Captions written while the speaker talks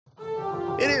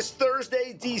It is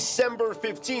Thursday, December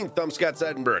 15th. I'm Scott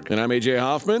Seidenberg. And I'm AJ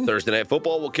Hoffman. Thursday Night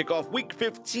Football will kick off Week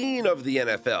 15 of the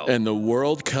NFL. And the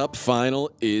World Cup final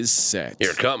is set.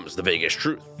 Here comes the Vegas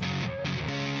Truth.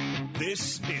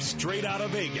 This is Straight Out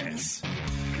of Vegas.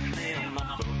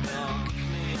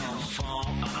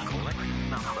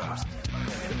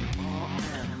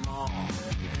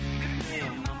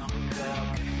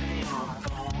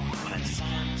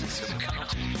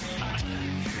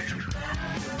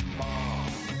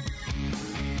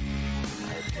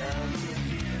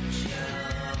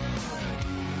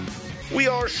 We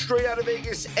are Straight Out of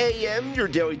Vegas AM, your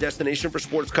daily destination for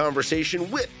sports conversation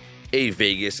with a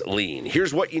Vegas lean.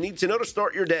 Here's what you need to know to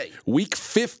start your day. Week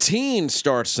 15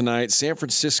 starts tonight. San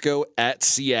Francisco at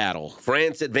Seattle.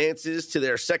 France advances to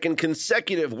their second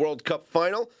consecutive World Cup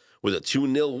final with a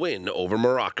 2-0 win over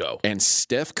Morocco. And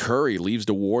Steph Curry leaves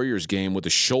the Warriors game with a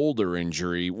shoulder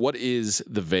injury. What is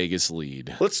the Vegas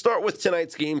lead? Let's start with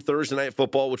tonight's game, Thursday Night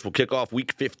Football, which will kick off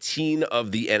Week 15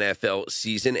 of the NFL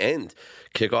season and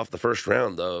kick off the first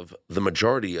round of the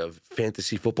majority of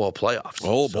fantasy football playoffs.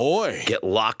 Oh, boy. Get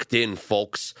locked in,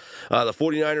 folks. The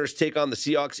 49ers take on the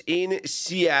Seahawks in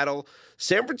Seattle.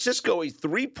 San Francisco, a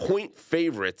 3-point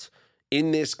favorite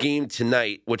in this game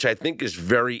tonight, which I think is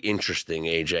very interesting,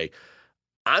 AJ.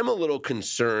 I'm a little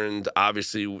concerned.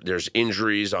 Obviously, there's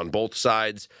injuries on both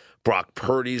sides. Brock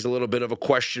Purdy's a little bit of a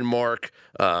question mark.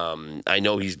 I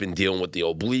know he's been dealing with the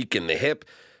oblique and the hip.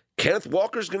 Kenneth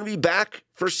Walker's going to be back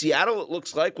for Seattle, it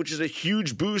looks like, which is a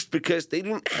huge boost because they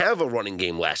didn't have a running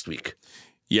game last week.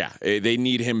 Yeah, they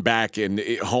need him back. And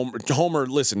Homer,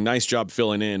 listen, nice job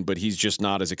filling in, but he's just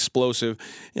not as explosive.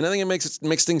 And I think it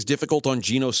makes things difficult on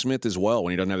Geno Smith as well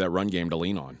when he doesn't have that run game to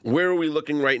lean on. Where are we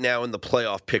looking right now in the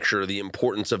playoff picture, the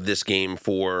importance of this game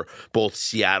for both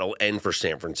Seattle and for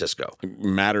San Francisco? It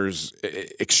matters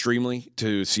extremely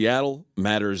to Seattle,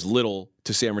 matters little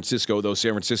to San Francisco, though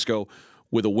San Francisco,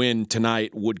 with a win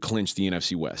tonight, would clinch the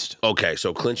NFC West. Okay,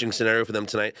 so clinching scenario for them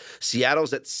tonight.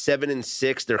 Seattle's at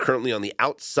 7-6. They're currently on the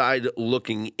outside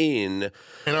looking in.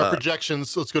 And our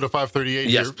projections, let's go to 538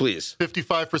 yes, here. please.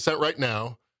 55% right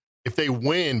now. If they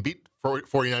win, beat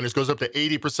 49ers, goes up to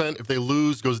 80%. If they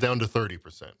lose, goes down to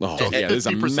 30%. Oh, so yeah, this is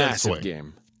a massive swing.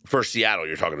 game. For Seattle,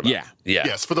 you're talking about. Yeah.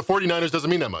 Yes, for the 49ers, doesn't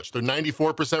mean that much. They're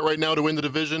 94% right now to win the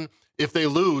division. If they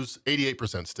lose,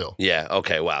 88% still. Yeah,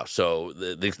 okay, wow. So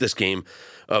this game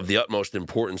of the utmost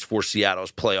importance for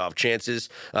Seattle's playoff chances.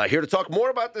 Here to talk more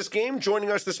about this game, joining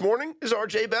us this morning is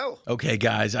RJ Bell. Okay,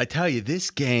 guys, I tell you,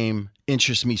 this game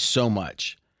interests me so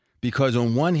much because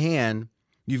on one hand,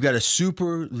 you've got a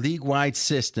super league-wide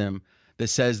system that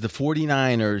says the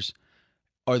 49ers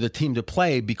are the team to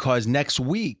play because next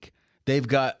week they've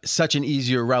got such an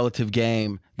easier relative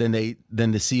game than the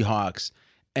Seahawks.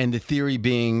 And the theory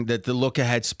being that the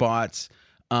look-ahead spots,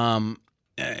 when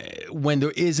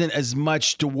there isn't as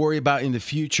much to worry about in the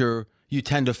future, you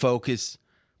tend to focus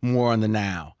more on the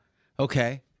now.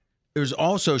 Okay. There's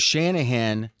also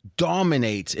Shanahan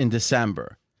dominates in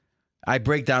December. I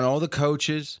break down all the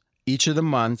coaches, each of the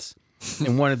months,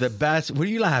 and one of the best. What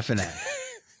are you laughing at?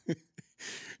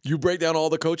 You break down all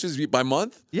the coaches by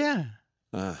month? Yeah.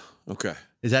 Okay.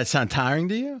 Does that sound tiring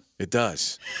to you? It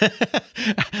does.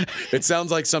 It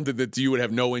sounds like something that you would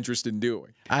have no interest in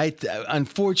doing.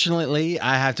 Unfortunately,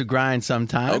 I have to grind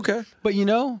sometimes. Okay. But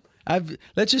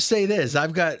let's just say this.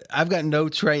 I've got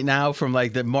notes right now from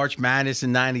like the March Madness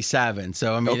in 97.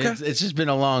 So I mean it's just been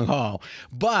a long haul.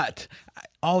 But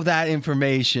all that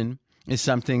information is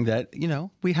something that,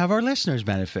 we have our listeners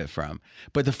benefit from.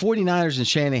 But the 49ers and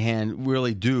Shanahan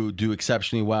really do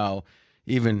exceptionally well,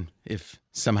 even if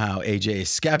somehow AJ is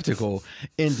skeptical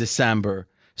in December.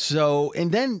 So,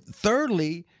 and then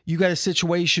thirdly, you got a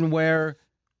situation where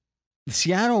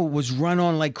Seattle was run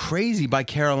on like crazy by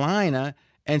Carolina,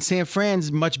 and San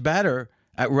Fran's much better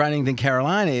at running than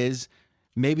Carolina is.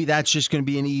 Maybe that's just going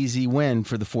to be an easy win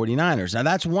for the 49ers. Now,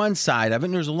 that's one side of it,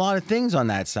 and there's a lot of things on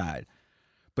that side.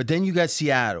 But then you got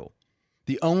Seattle.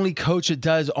 The only coach that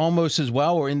does almost as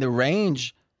well or in the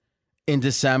range in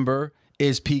December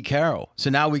is Pete Carroll.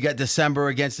 So now we got December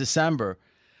against December.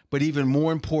 But even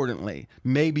more importantly,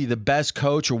 maybe the best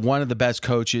coach or one of the best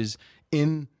coaches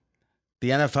in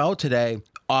the NFL today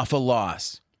off a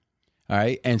loss. All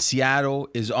right. And Seattle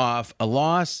is off a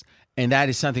loss. And that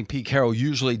is something Pete Carroll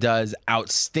usually does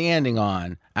outstanding.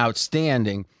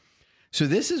 So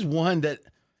this is one that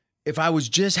if I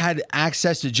had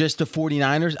access to just the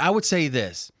 49ers, I would say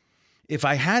this. If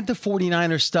I had the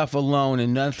 49ers stuff alone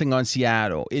and nothing on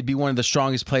Seattle, it'd be one of the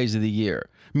strongest plays of the year.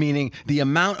 Meaning the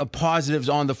amount of positives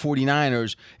on the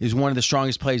 49ers is one of the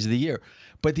strongest plays of the year.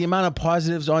 But the amount of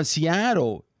positives on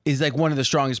Seattle is like one of the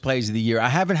strongest plays of the year. I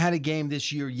haven't had a game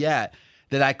this year yet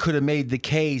that I could have made the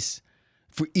case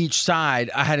for each side.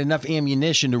 I had enough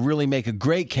ammunition to really make a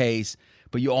great case,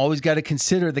 but you always got to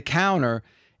consider the counter.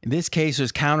 In this case,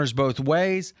 there's counters both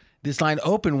ways. This line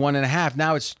opened 1.5.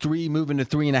 Now it's 3 moving to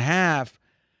 3.5.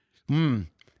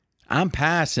 I'm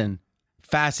passing.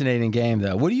 Fascinating game,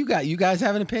 though. What do you got? You guys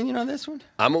have an opinion on this one?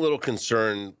 I'm a little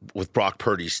concerned with Brock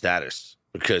Purdy's status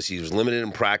because he was limited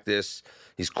in practice.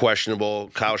 He's questionable.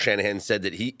 Kyle Shanahan said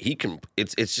that he can.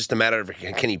 It's just a matter of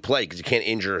can he play because he can't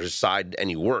injure his side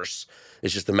any worse.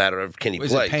 It's just a matter of can he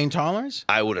Is play. it pain tolerance?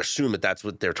 I would assume that that's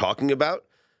what they're talking about.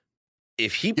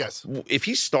 If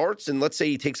he starts and let's say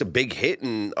he takes a big hit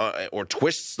and or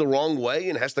twists the wrong way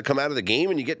and has to come out of the game,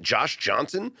 and you get Josh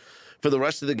Johnson for the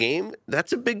rest of the game,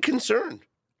 that's a big concern.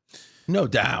 No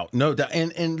doubt.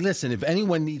 And listen, if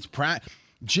anyone needs practice,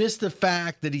 just the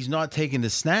fact that he's not taking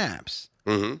the snaps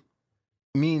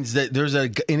means that there's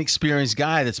an inexperienced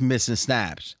guy that's missing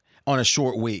snaps on a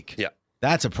short week. Yeah.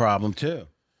 That's a problem too.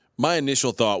 My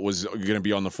initial thought was going to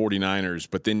be on the 49ers,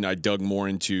 but then I dug more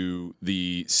into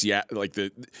the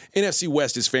NFC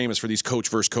West is famous for these coach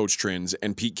versus coach trends,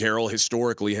 and Pete Carroll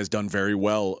historically has done very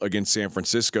well against San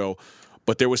Francisco.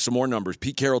 But there was some more numbers.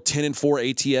 Pete Carroll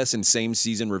 10-4 ATS in same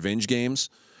season revenge games.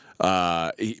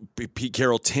 Pete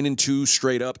Carroll 10-2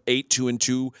 straight up,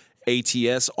 8-2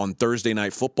 ATS on Thursday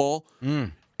Night Football.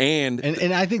 And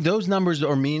I think those numbers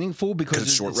are meaningful because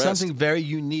it's short there's rest. something very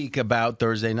unique about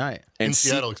Thursday night. In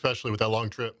Seattle, especially with that long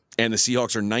trip. And the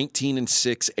Seahawks are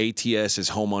 19-6 ATS as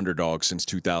home underdogs since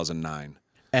 2009.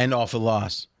 And off a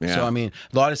loss. Yeah. So, I mean,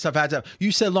 a lot of stuff adds up.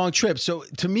 You said long trip. So,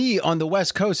 to me, on the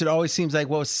West Coast, it always seems like,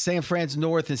 well, San Fran's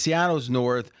north and Seattle's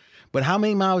north. But how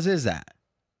many miles is that?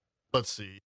 Let's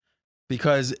see.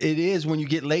 Because it is when you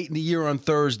get late in the year on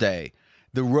Thursday,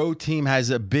 the road team has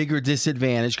a bigger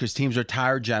disadvantage because teams are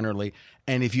tired generally.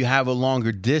 And if you have a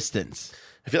longer distance.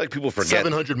 I feel like people forget.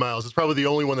 700 miles. It's probably the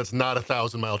only one that's not a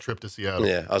 1,000-mile trip to Seattle.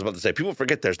 Yeah, I was about to say, people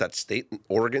forget there's that state,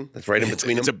 Oregon, that's right in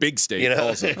between It's them. a big state. You know?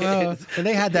 Also. And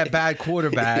they had that bad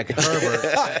quarterback,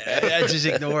 Herbert. I just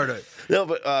ignored it. No,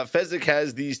 but Fezzik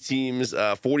has these teams,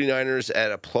 49ers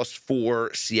at a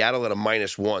 +4, Seattle at a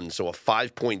 -1, so a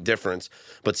 5-point difference.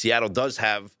 But Seattle does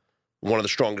have one of the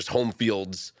strongest home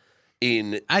fields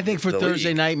in I think for the Thursday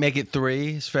league. night, make it 3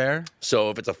 is fair. So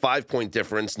if it's a 5-point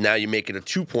difference, now you make it a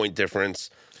 2-point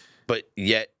difference, but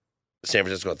yet San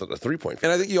Francisco a 3-point.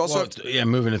 And I think you also have to,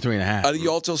 moving to 3.5. I think you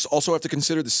also have to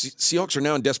consider the Seahawks are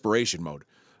now in desperation mode.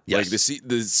 Yes. Like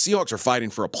the Seahawks are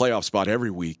fighting for a playoff spot every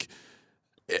week.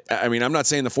 I mean, I'm not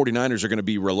saying the 49ers are going to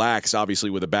be relaxed, obviously,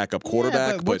 with a backup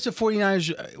quarterback. But what's the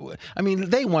 49ers? I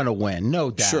mean, they want to win, no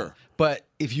doubt. Sure. But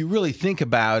if you really think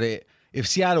about it, if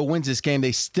Seattle wins this game,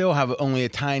 they still have only a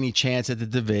tiny chance at the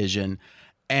division.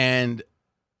 And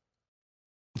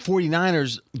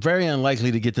 49ers, very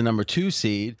unlikely to get the number 2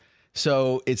 seed.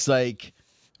 So it's like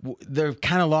they're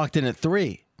kind of locked in at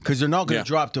 3 because they're not going to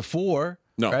drop to 4.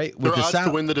 No. Right? Their odds to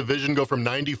win the division go from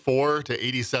 94 to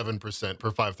 87%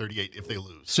 per 538 if they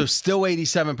lose. So still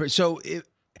 87%. So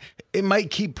it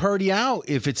might keep Purdy out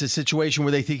if it's a situation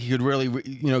where they think he could really,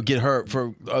 get hurt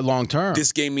for a long term.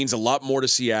 This game means a lot more to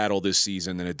Seattle this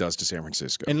season than it does to San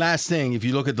Francisco. And last thing, if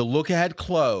you look at the look-ahead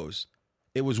close,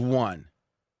 it was 1.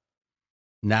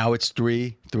 Now it's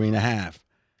 3, 3.5.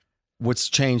 What's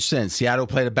changed since? Seattle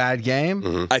played a bad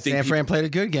game. I think San Fran played a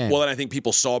good game. Well, and I think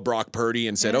people saw Brock Purdy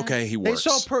and said, "Okay, he works."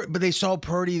 But they saw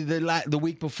Purdy the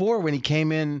week before when he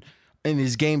came in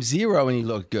his game 0 and he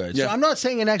looked good. Yeah. So I'm not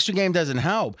saying an extra game doesn't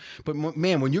help, but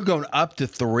man, when you're going up to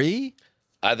 3,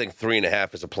 I think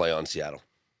 3.5 is a play on Seattle.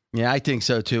 yeah, I think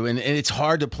so too. And it's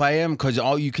hard to play him because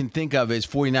all you can think of is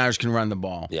 49ers can run the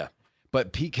ball. Yeah.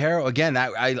 But Pete Carroll, again,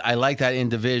 I like that in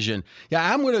division.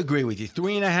 Yeah, I'm going to agree with you.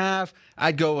 3.5,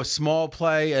 I'd go a small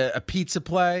play, a pizza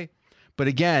play. But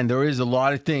again, there is a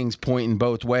lot of things pointing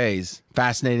both ways.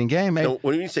 Fascinating game, eh? No,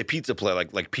 when you say pizza play,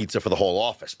 like pizza for the whole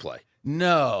office play.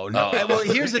 No. Well,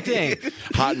 here's the thing.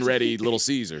 Hot and ready Little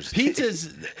Caesars.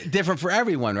 Pizza's different for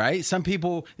everyone, right? Some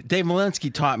people, Dave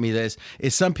Malinsky taught me this,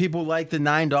 is some people like the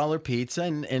 $9 pizza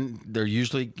and they're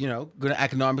usually, going to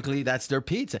economically, that's their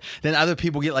pizza. Then other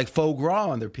people get like faux gras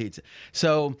on their pizza.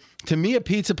 So to me, a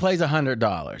pizza plays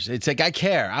 $100. It's like, I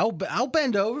care. I'll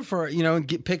bend over for,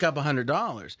 and pick up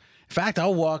 $100. In fact,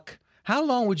 I'll walk. How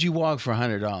long would you walk for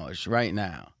 $100 right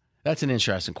now? That's an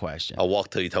interesting question. I'll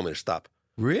walk till you tell me to stop.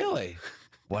 Really?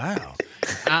 Wow.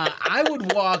 I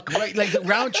would walk like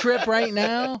round trip right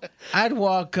now. I'd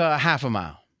walk half a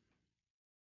mile.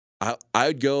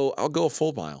 I'll go a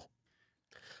full mile.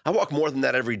 I walk more than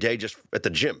that every day just at the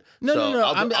gym. No.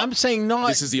 I'm saying not.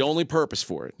 This is the only purpose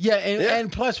for it. Yeah,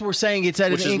 and plus we're saying it's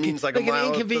at Which an means like a mile,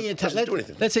 inconvenient time. doesn't do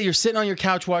anything. Let's say you're sitting on your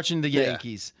couch watching the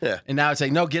Yankees. Yeah. And now it's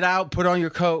like, no, get out, put on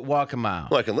your coat, walk a mile.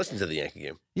 Well, I can listen to the Yankee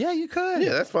game. Yeah, you could.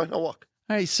 Yeah, that's fine. I'll walk.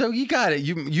 All right, so you got it.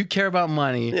 You care about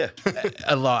money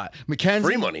a lot. Mackenzie,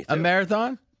 Free money, a too.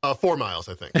 marathon? 4 miles,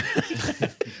 I think.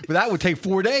 But that would take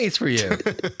 4 days for you.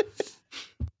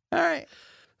 All right.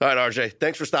 All right, RJ.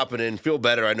 Thanks for stopping in. Feel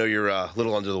better. I know you're a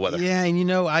little under the weather. Yeah,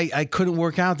 and I couldn't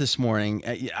work out this morning.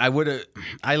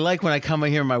 I like when I come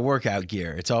in here in my workout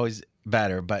gear. It's always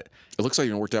better, but It looks like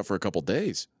you worked out for a couple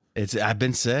days. I've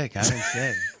been sick.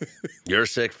 You're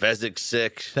sick. Fezzik's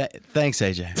sick. Thanks,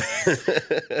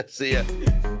 AJ. See ya.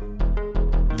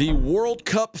 The World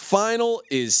Cup final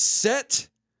is set.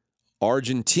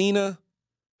 Argentina,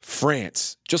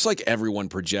 France. Just like everyone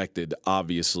projected,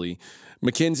 obviously.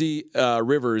 Mackenzie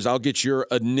Rivers, I'll get your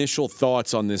initial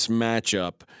thoughts on this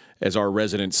matchup as our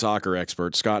resident soccer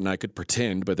expert. Scott and I could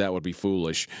pretend, but that would be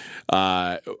foolish.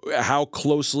 How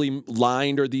closely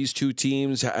lined are these two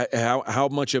teams? How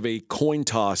much of a coin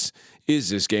toss is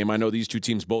this game? I know these two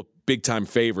teams both big-time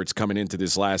favorites coming into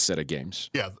this last set of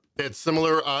games. Yeah, they had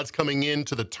similar odds coming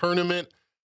into the tournament.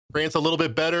 France a little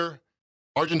bit better.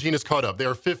 Argentina's caught up. They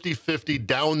are 50-50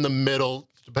 down the middle.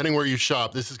 Depending where you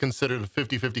shop, this is considered a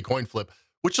 50-50 coin flip,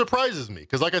 which surprises me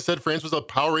because, like I said, France was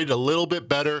power rated a little bit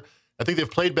better. I think they've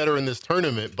played better in this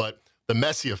tournament, but the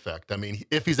Messi effect, I mean,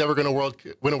 if he's ever going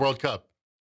to win a World Cup,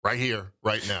 right here,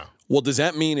 right now. Well, does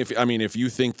that mean if you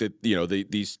think that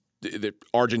that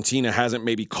Argentina hasn't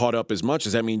maybe caught up as much,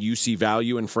 does that mean you see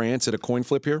value in France at a coin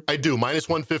flip here? I do.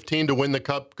 -115 to win the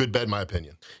cup. Good bet, in my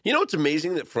opinion. You know, it's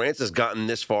amazing that France has gotten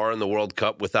this far in the World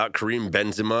Cup without Karim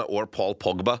Benzema or Paul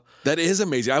Pogba. That is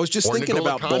amazing. I was just thinking N'Golo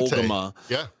about Kanté. Bogoma.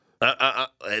 Yeah.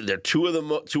 They're two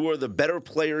of the better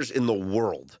players in the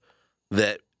world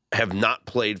that have not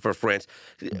played for France.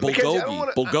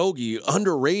 Bulgogi,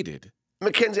 underrated.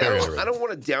 Mackenzie, Very I don't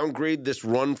want to downgrade this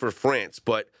run for France,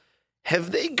 but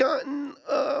have they gotten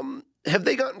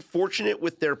fortunate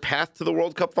with their path to the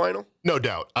World Cup final? No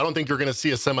doubt. I don't think you're going to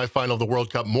see a semifinal of the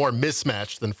World Cup more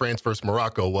mismatched than France versus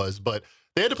Morocco was, but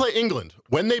they had to play England.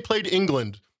 When they played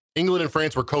England and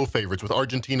France were co-favorites with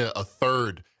Argentina a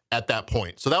third at that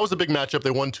point. So that was a big matchup. They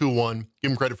won 2-1.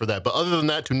 Give them credit for that. But other than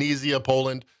that, Tunisia,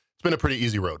 Poland, it's been a pretty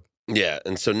easy road. Yeah,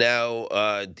 and so now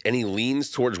any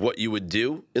leans towards what you would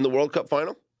do in the World Cup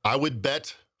final? I would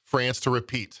bet France to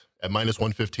repeat at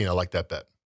 -115. I like that bet.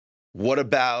 What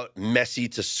about Messi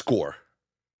to score?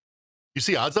 You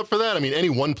see odds up for that? I mean, any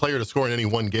one player to score in any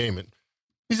one game. And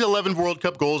he's 11 World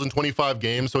Cup goals in 25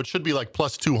 games, so it should be like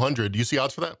 +200. Do you see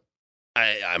odds for that?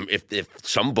 If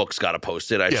some books got to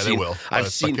post it, they will.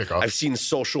 I've seen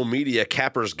social media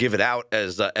cappers give it out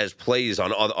as plays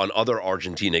on other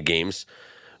Argentina games,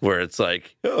 where it's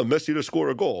like, oh, Messi to score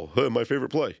a goal, my favorite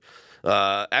play.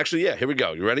 Actually, yeah, here we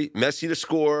go. You ready? Messi to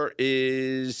score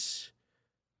is,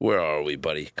 where are we,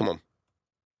 buddy? Come on.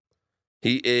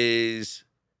 He is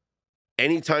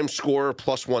anytime scorer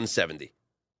 +170.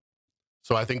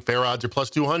 So I think fair odds are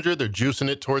 +200. They're juicing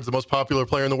it towards the most popular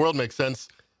player in the world. Makes sense.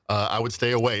 I would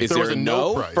stay away. Is if there was there a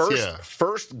no price,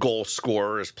 First goal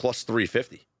scorer is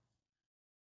 +350.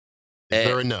 Is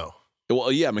there a no?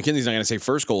 Well, yeah, McKenzie's not going to say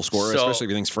first goal scorer, especially if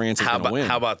he thinks France is going to win.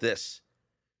 How about this?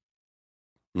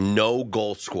 No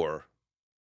goal scorer.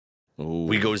 Ooh.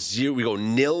 We go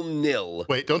 0-0.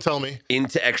 Wait, don't tell me.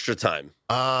 Into extra time.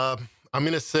 I'm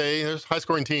going to say there's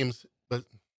high-scoring teams, but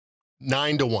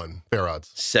 9-1 fair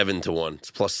odds. 7-1.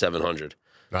 It's +700.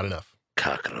 Not enough.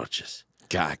 Cockroaches.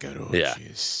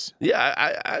 Yeah,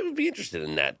 I would be interested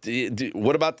in that.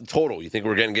 What about the total? You think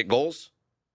we're going to get goals?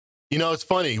 You know, it's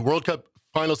funny. World Cup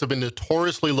finals have been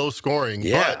notoriously low scoring.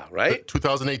 Yeah, but right?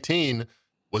 2018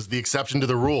 was the exception to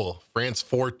the rule. France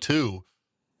 4-2.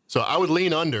 So I would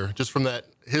lean under just from that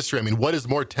history. I mean, what is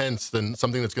more tense than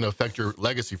something that's going to affect your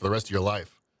legacy for the rest of your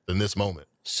life than this moment?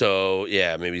 So,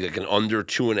 yeah, maybe like an under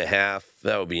 2.5.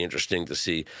 That would be interesting to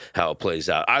see how it plays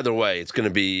out. Either way, it's going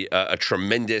to be a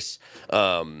tremendous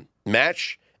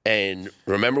match. And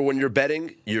remember, when you're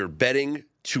betting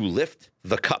to lift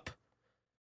the cup.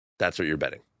 That's what you're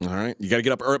betting. All right. You got to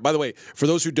get up early. By the way, for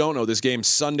those who don't know, this game's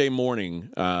Sunday morning,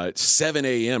 7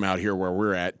 a.m. out here where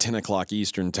we're at, 10 o'clock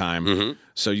Eastern time. Mm-hmm.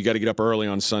 So you got to get up early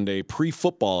on Sunday,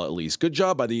 pre-football at least. Good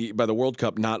job by the World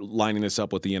Cup not lining this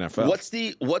up with the NFL.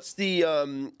 What's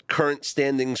the current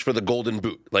standings for the Golden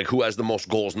Boot? Like, who has the most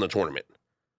goals in the tournament?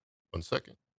 1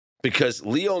 second. Because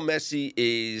Leo Messi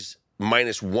is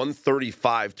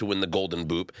 -135 to win the Golden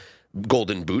Boot.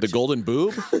 Golden Boot. The Golden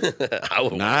Boob? I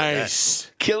would want Nice.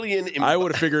 that. Kylian I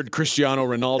would have figured Cristiano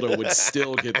Ronaldo would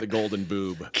still get the Golden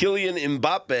Boob. Kylian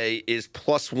Mbappe is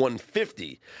plus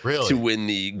 150 Really? to win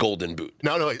the Golden Boot.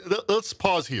 No, wait, let's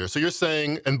pause here. So you're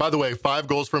saying, and by the way, 5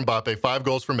 goals for Mbappe, 5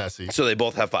 goals for Messi. So they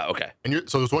both have 5. Okay. And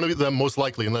so it's one of them most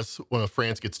likely, unless one of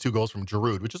France gets 2 goals from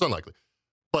Giroud, which is unlikely.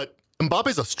 But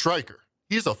Mbappe's a striker.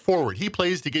 He's a forward. He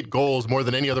plays to get goals more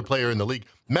than any other player in the league.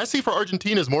 Messi for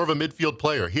Argentina is more of a midfield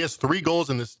player. He has 3 goals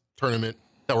in this tournament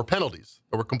that were penalties,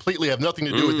 that were completely have nothing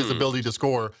to do with his ability to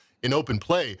score in open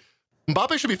play.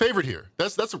 Mbappe should be favored here.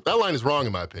 That line is wrong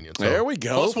in my opinion. So There we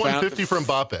go. Plus 150 for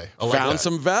Mbappe. I like Found that.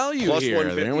 some value Plus here.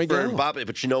 150 There we for go. Mbappe.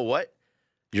 But you know what?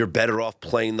 You're better off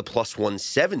playing the plus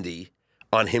 170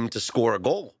 on him to score a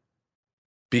goal.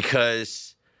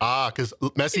 Because Because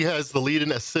Messi has the lead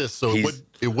in assists, so He's-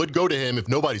 it would go to him if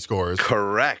nobody scores.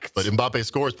 correct. But Mbappe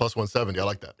scores plus 170. I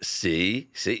like that. See,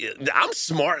 I'm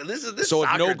smart. This So if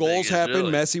soccer no thing goals is happen,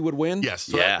 really- Messi would win? Yes,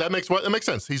 so Yeah. that makes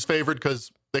sense. He's favored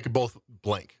because they could both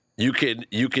blank. You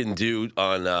can do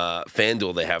on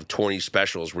FanDuel. They have 20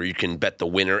 specials where you can bet the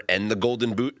winner and the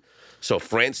Golden Boot. So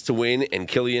France to win and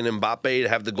Kylian Mbappe to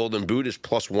have the Golden Boot is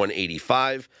plus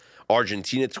 185.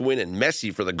 Argentina to win and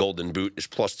Messi for the Golden Boot is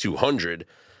plus 200.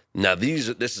 Now this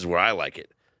is where I like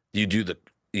it. You do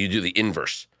the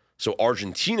inverse. So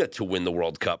Argentina to win the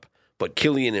World Cup, but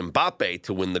Kylian Mbappe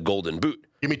to win the Golden Boot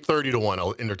Give me 30 to 1.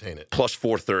 I'll entertain it. plus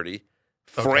 430.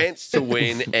 France to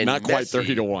win and Not quite Messi-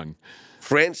 30 to 1.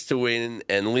 France to win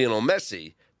and Lionel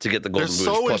Messi to get the They're Golden Boot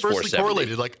so is plus inversely 470.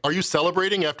 correlated. Like, are you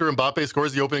celebrating after Mbappe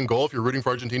scores the opening goal if you're rooting for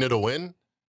Argentina to win?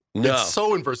 No, It's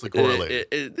so inversely correlated.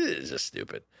 It is just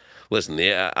stupid. Listen,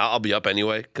 yeah, I'll be up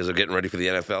anyway because I'm getting ready for the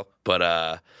NFL.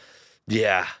 But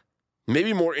yeah,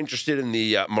 maybe more interested in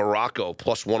the Morocco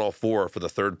plus 104 for the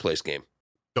third place game.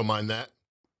 Don't mind that.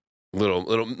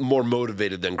 Little more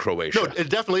motivated than Croatia. No, it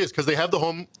definitely is because they have the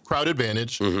home crowd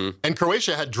advantage. Mhm. And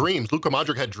Croatia had dreams. Luka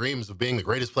Modric had dreams of being the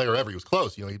greatest player ever. He was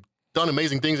close. He'd done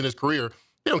amazing things in his career.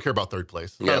 They don't care about third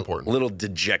place. It's not important. A little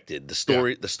dejected. The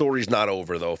story's not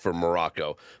over though for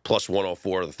Morocco. Plus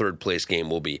 104. The third place game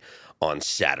will be on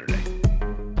Saturday.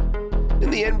 In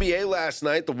the NBA last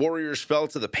night, the Warriors fell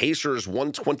to the Pacers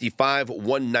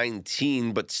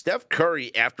 125-119, but Steph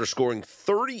Curry, after scoring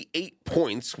 38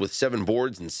 points with 7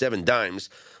 boards and 7 dimes,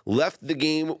 left the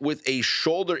game with a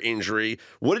shoulder injury.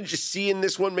 What did you see in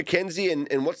this one, Mackenzie,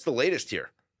 and what's the latest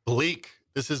here? Bleak.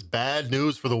 This is bad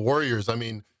news for the Warriors. I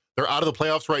mean, they're out of the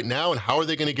playoffs right now, and how are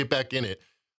they going to get back in it?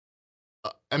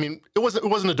 I mean, it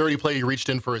wasn't a dirty play. He reached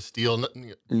in for a steal.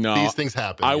 No. These things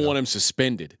happen. I want him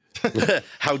suspended.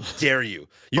 How dare you?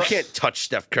 You can't touch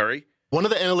Steph Curry. One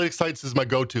of the analytics sites is my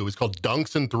go-to. It's called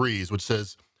Dunks and Threes, which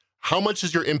says, how much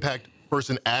is your impact versus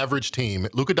an average team?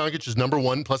 Luka Doncic is number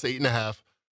 1 plus 8.5.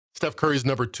 Steph Curry is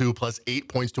number 2 plus 8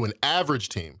 points to an average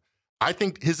team. I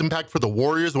think his impact for the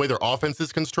Warriors, the way their offense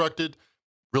is constructed,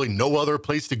 really no other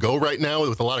place to go right now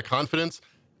with a lot of confidence.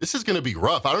 This is going to be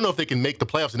rough. I don't know if they can make the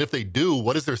playoffs. And if they do,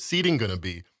 what is their seeding going to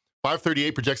be?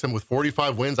 538 projects them with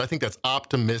 45 wins. I think that's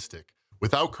optimistic.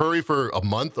 Without Curry for a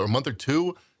month or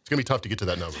two, it's going to be tough to get to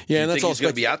that number. Yeah, You and that's think all he's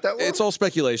gonna be out that long? It's all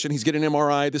speculation. He's getting an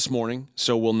MRI this morning,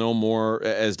 so we'll know more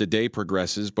as the day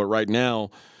progresses. But right now,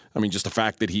 I mean, just the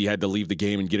fact that he had to leave the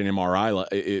game and get an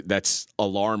MRI, that's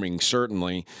alarming,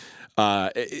 certainly.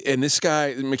 And this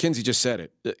guy, Mackenzie just said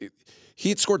it. He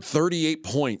had scored 38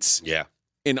 points Yeah.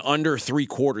 in under 3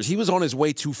 quarters. He was on his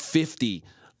way to 50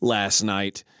 last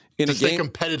night in To a stay game.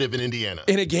 competitive in Indiana.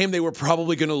 In a game they were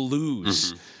probably going to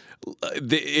lose.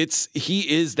 He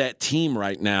is that team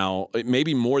right now,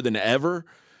 maybe more than ever.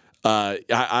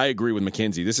 I agree with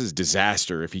Mackenzie. This is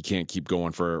disaster if he can't keep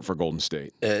going for Golden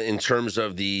State. In terms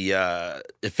of the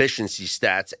efficiency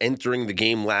stats entering the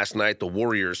game last night, the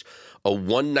Warriors, a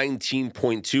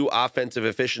 119.2 offensive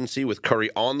efficiency with Curry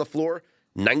on the floor,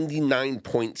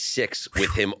 99.6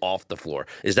 with him off the floor.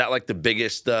 Is that like the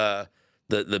biggest the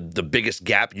biggest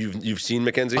gap you've seen,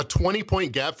 Mackenzie? A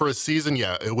 20-point gap for a season,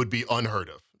 yeah, it would be unheard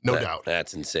of. No doubt.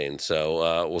 That's insane.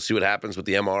 So we'll see what happens with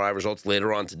the MRI results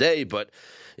later on today. But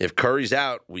if Curry's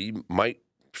out, we might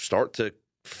start to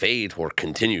fade or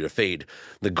continue to fade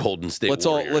the Golden State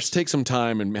Warriors. Let's take some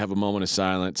time and have a moment of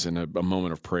silence and a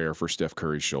moment of prayer for Steph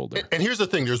Curry's shoulder. And here's the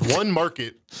thing. There's one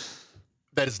market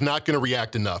that is not going to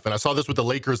react enough. And I saw this with the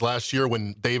Lakers last year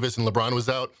when Davis and LeBron was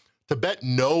out. To bet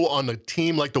no on a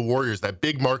team like the Warriors, that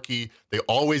big marquee, they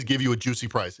always give you a juicy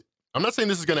price. I'm not saying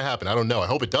this is going to happen. I don't know. I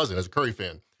hope it doesn't as a Curry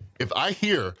fan. If I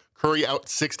hear Curry out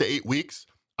 6 to 8 weeks,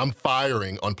 I'm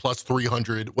firing on plus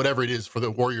 300, whatever it is for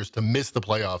the Warriors to miss the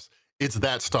playoffs it's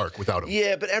that stark without him.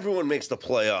 Yeah, but everyone makes the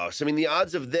playoffs. I mean, the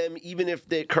odds of them, even if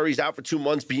Curry's out for 2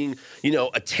 months, being,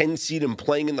 a 10 seed and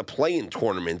playing in the play-in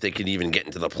tournament, they could even get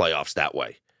into the playoffs that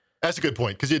way. That's a good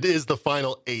point, because it is the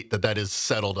final 8 that is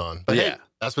settled on. But Yeah. hey,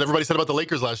 that's what everybody said about the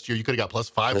Lakers last year. You could have got plus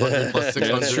 500, plus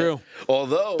 600. That's true.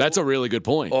 Although That's a really good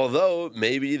point. Although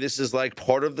maybe this is like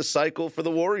part of the cycle for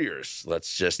the Warriors.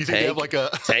 Let's just You think they have like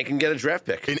tank and get a draft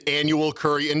pick. an annual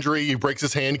Curry injury? He breaks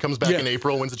his hand, he comes back in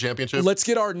April, wins the championship. Let's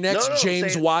get our next No, I'm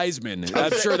James saying- Wiseman.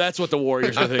 I'm sure that's what the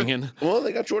Warriors are thinking. Well,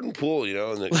 they got Jordan Poole,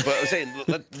 but I'm saying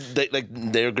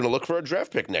they're going to look for a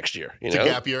draft pick next year. It's a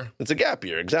gap year. It's a gap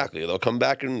year, exactly. They'll come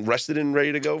back and rested and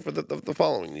ready to go for the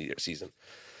following season.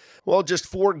 Well, just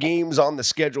 4 games on the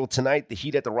schedule tonight. The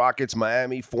Heat at the Rockets,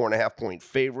 Miami, 4.5-point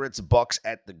favorites. Bucks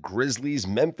at the Grizzlies,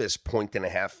 Memphis,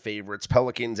 1.5 favorites.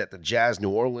 Pelicans at the Jazz,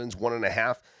 New Orleans,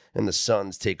 1.5. And the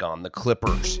Suns take on the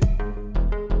Clippers.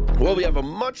 Well, we have a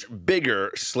much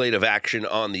bigger slate of action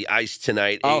on the ice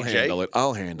tonight, I'll AJ.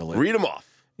 handle it. Read them off.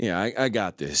 Yeah, I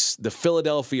got this. The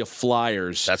Philadelphia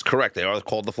Flyers. That's correct. They are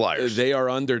called the Flyers. They are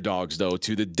underdogs, though,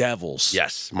 to the Devils.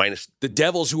 Yes, minus The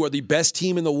Devils, who are the best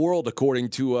team in the world, according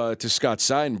to Scott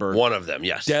Seidenberg. one of them,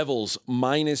 yes. Devils,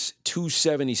 minus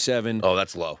 277. Oh,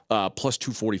 that's low. Plus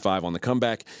 245 on the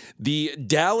comeback. The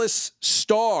Dallas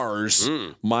Stars,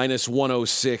 minus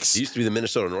 106. It used to be the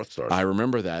Minnesota North Stars. I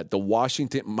remember that. The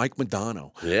Washington, Mike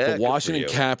Modano. Yeah, good The for Washington you.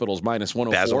 Capitals, minus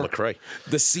 104. Basil McRae.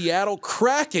 The Seattle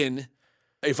Kraken,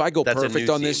 if I go That's a perfect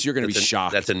new on this, team. you're going to be That's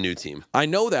shocked. That's a new team. I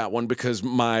know that one because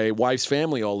my wife's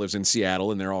family all lives in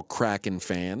Seattle, and they're all Kraken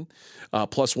fan.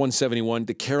 Plus 171.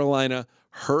 The Carolina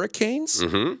Hurricanes,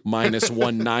 minus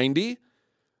 190.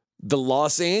 The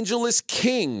Los Angeles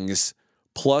Kings,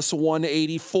 plus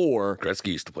 184. Gretzky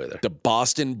used to play there. The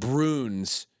Boston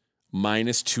Bruins,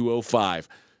 minus 205.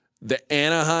 The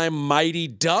Anaheim Mighty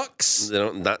Ducks.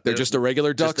 They're just the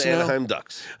regular Ducks just the now? Anaheim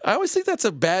Ducks. I always think that's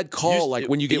a bad call,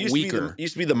 when you get weaker.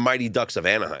 Used to be the Mighty Ducks of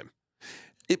Anaheim.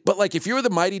 But if you're the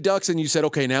Mighty Ducks and you said,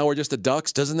 okay, now we're just the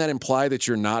Ducks, doesn't that imply that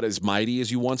you're not as mighty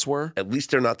as you once were? At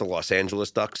least they're not the Los Angeles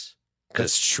Ducks.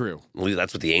 That's true.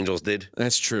 That's what the Angels did.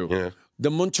 That's true. Yeah. The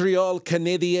Montreal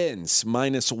Canadiens,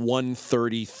 minus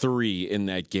 133 in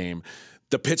that game.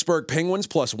 The Pittsburgh Penguins,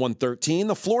 plus 113.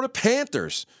 The Florida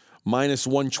Panthers, minus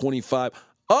 125.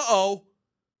 Uh-oh.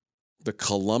 The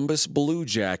Columbus Blue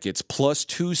Jackets, plus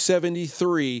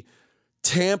 273.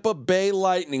 Tampa Bay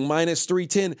Lightning, minus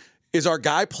 310. Is our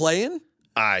guy playing?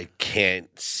 I can't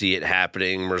see it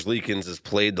happening. Merzlikins has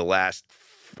played the last,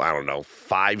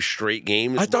 5 straight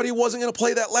games. I thought he wasn't going to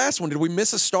play that last one. Did we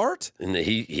miss a start? And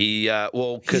He's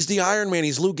the Iron Man.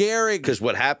 He's Lou Gehrig. Because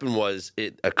what happened was,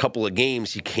 a couple of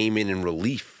games he came in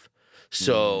relief.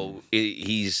 So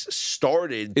he's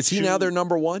started. Is he now their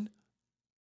number one?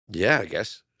 Yeah, I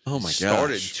guess. Oh, my gosh.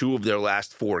 Started 2 of their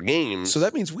last 4 games. So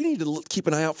that means we need to keep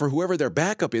an eye out for whoever their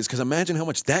backup is, because imagine how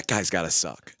much that guy's got to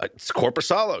suck. It's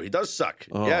Korpisalo. He does suck.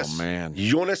 Oh, yes. man.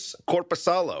 Jonas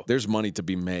Korpisalo. There's money to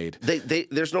be made.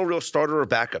 There's no real starter or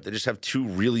backup. They just have 2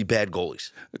 really bad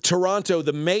goalies. Toronto,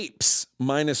 the Mapes,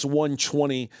 minus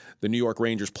 120. The New York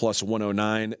Rangers, plus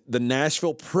 109. The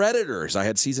Nashville Predators, I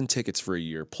had season tickets for a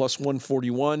year, plus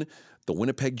 141. The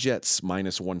Winnipeg Jets,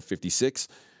 minus 156.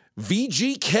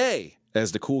 VGK,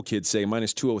 as the cool kids say,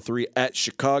 minus 203 at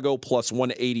Chicago, plus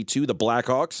 182. The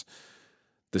Blackhawks.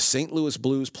 The St. Louis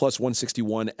Blues, plus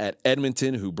 161 at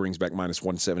Edmonton, who brings back minus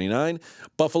 179.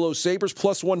 Buffalo Sabres,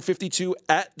 plus 152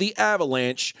 at the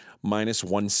Avalanche, minus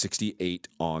 168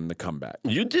 on the comeback.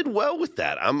 You did well with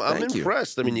that. I'm Thank you.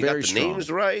 impressed. I mean, you Very got the strong. names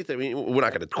right. I mean, we're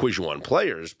not going to quiz you on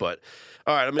players, but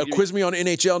all right. Quiz me on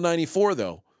NHL 94,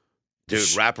 though. Dude,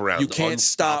 wraparound. You can't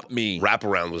stop me.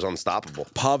 Wraparound was unstoppable.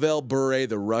 Pavel Bure,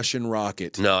 the Russian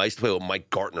Rocket. No, I used to play with Mike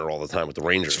Gartner all the time with the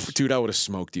Rangers. Dude, I would have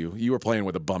smoked you. You were playing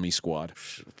with a bummy squad.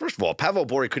 First of all, Pavel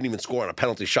Bure couldn't even score on a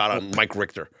penalty shot on Mike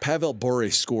Richter, Pavel Bure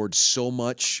scored so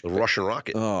much. the Russian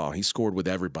Rocket. Oh, he scored with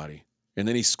everybody. And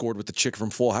then he scored with the chick from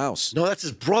Full House. No, that's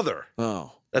his brother.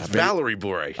 Oh. That's I bet- Valerie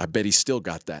Bure. I bet he still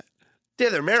got that. Yeah,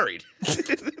 they're married.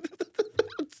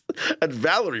 That's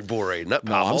Valerie Bure, not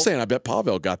No, Pavel. I'm saying I bet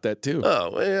Pavel got that too.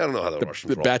 Oh, well, I don't know how the Russians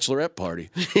The roll. bachelorette party.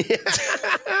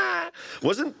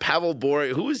 Wasn't Pavel Bure?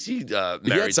 Who was he married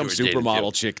He had some to or dated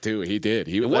supermodel to? chick too. He did.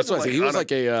 He It was wasn't he was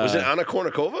like a. was it Anna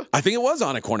Kournikova? I think it was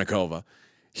Anna Kournikova.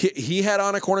 He had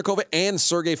Anna Kournikova, and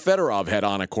Sergei Fedorov had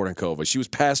Anna Kournikova. She was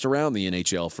passed around the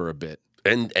NHL for a bit.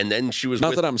 And then she was Not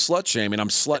with, that I'm slut shaming. I'm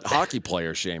slut hockey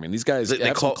player shaming. These guys they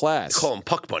have some class. They call them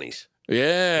puck bunnies.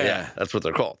 Yeah. That's what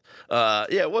they're called. Yeah,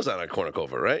 it was Anna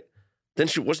Kournikova, right? Then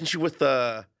wasn't she with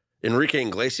Enrique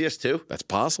Iglesias, too? That's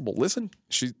possible. Listen,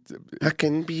 I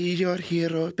can be your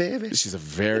hero, baby. she's a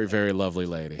very, very lovely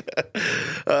lady.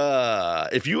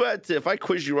 If I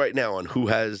quiz you right now on who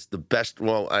has the best,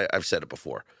 well, I've said it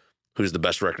before, who's the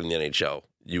best record in the NHL,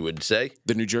 you would say?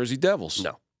 The New Jersey Devils.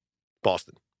 No.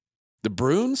 Boston. The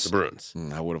Bruins? The Bruins.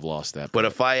 I would have lost that. But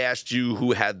if I asked you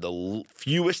who had the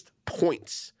fewest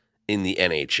points in the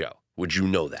NHL, would you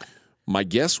know that? My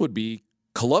guess would be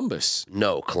Columbus.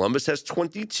 No, Columbus has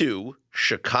 22,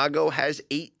 Chicago has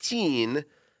 18,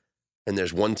 and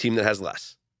there's one team that has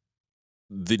less.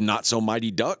 The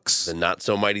not-so-mighty Ducks. The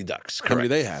not-so-mighty Ducks. Correct. How many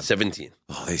do they have? 17.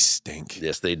 Oh, they stink.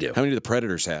 Yes, they do. How many do the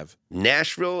Predators have?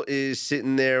 Nashville is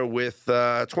sitting there with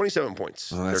 27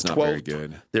 points. Oh, that's not very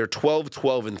good. They're 12,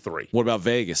 12, and 3. What about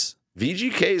Vegas?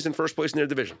 VGK is in first place in their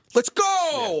division. Let's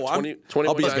go! Yeah, 20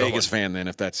 I'll be a points. Vegas fan then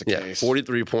if that's the case.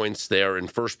 43 points. They are in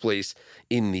first place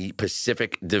in the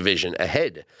Pacific Division,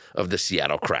 ahead of the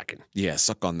Seattle Kraken. Yeah,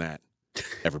 suck on that.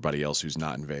 Everybody else who's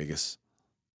not in Vegas.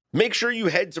 Make sure you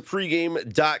head to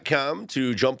pregame.com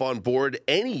to jump on board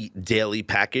any daily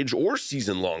package or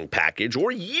season-long package or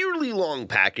yearly-long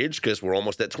package, because we're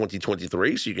almost at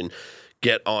 2023, so you can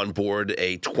get on board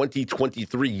a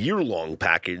 2023 year-long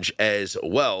package as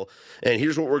well. And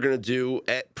here's what we're going to do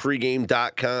at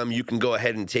pregame.com. You can go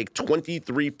ahead and take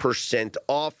 23%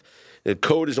 off. The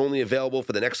code is only available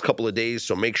for the next couple of days,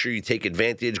 so make sure you take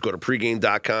advantage. Go to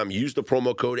pregame.com. Use the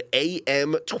promo code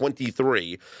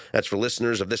AM23. That's for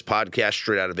listeners of this podcast,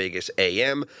 Straight Out of Vegas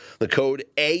AM. The code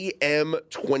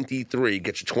AM23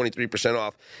 gets you 23%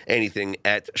 off anything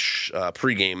at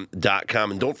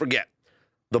pregame.com. And don't forget,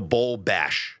 the Bowl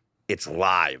Bash. It's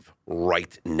live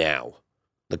right now.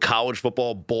 The College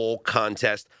Football Bowl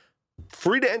Contest.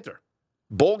 Free to enter.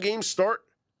 Bowl games start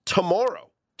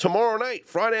tomorrow night,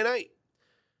 Friday night.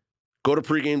 Go to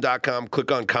pregame.com,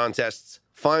 click on contests,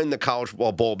 find the College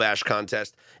Football Bowl Bash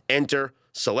contest, enter,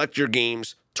 select your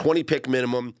games, 20-pick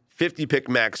minimum, 50-pick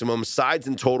maximum, sides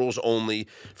and totals only.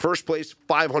 First place,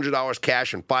 $500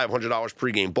 cash and $500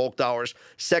 pregame bulk dollars.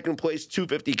 Second place,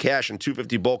 $250 cash and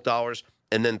 $250 bulk dollars.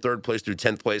 And then third place through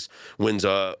 10th place wins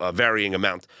a varying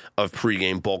amount of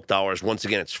pregame bulk dollars. Once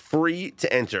again, it's free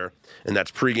to enter, and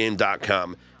that's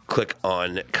pregame.com. Click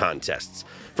on contests.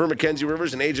 For Mackenzie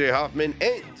Rivers and AJ Hoffman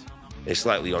and a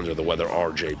slightly under the weather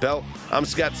RJ Bell, I'm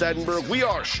Scott Seidenberg. We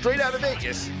are Straight Out of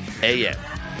Vegas AM.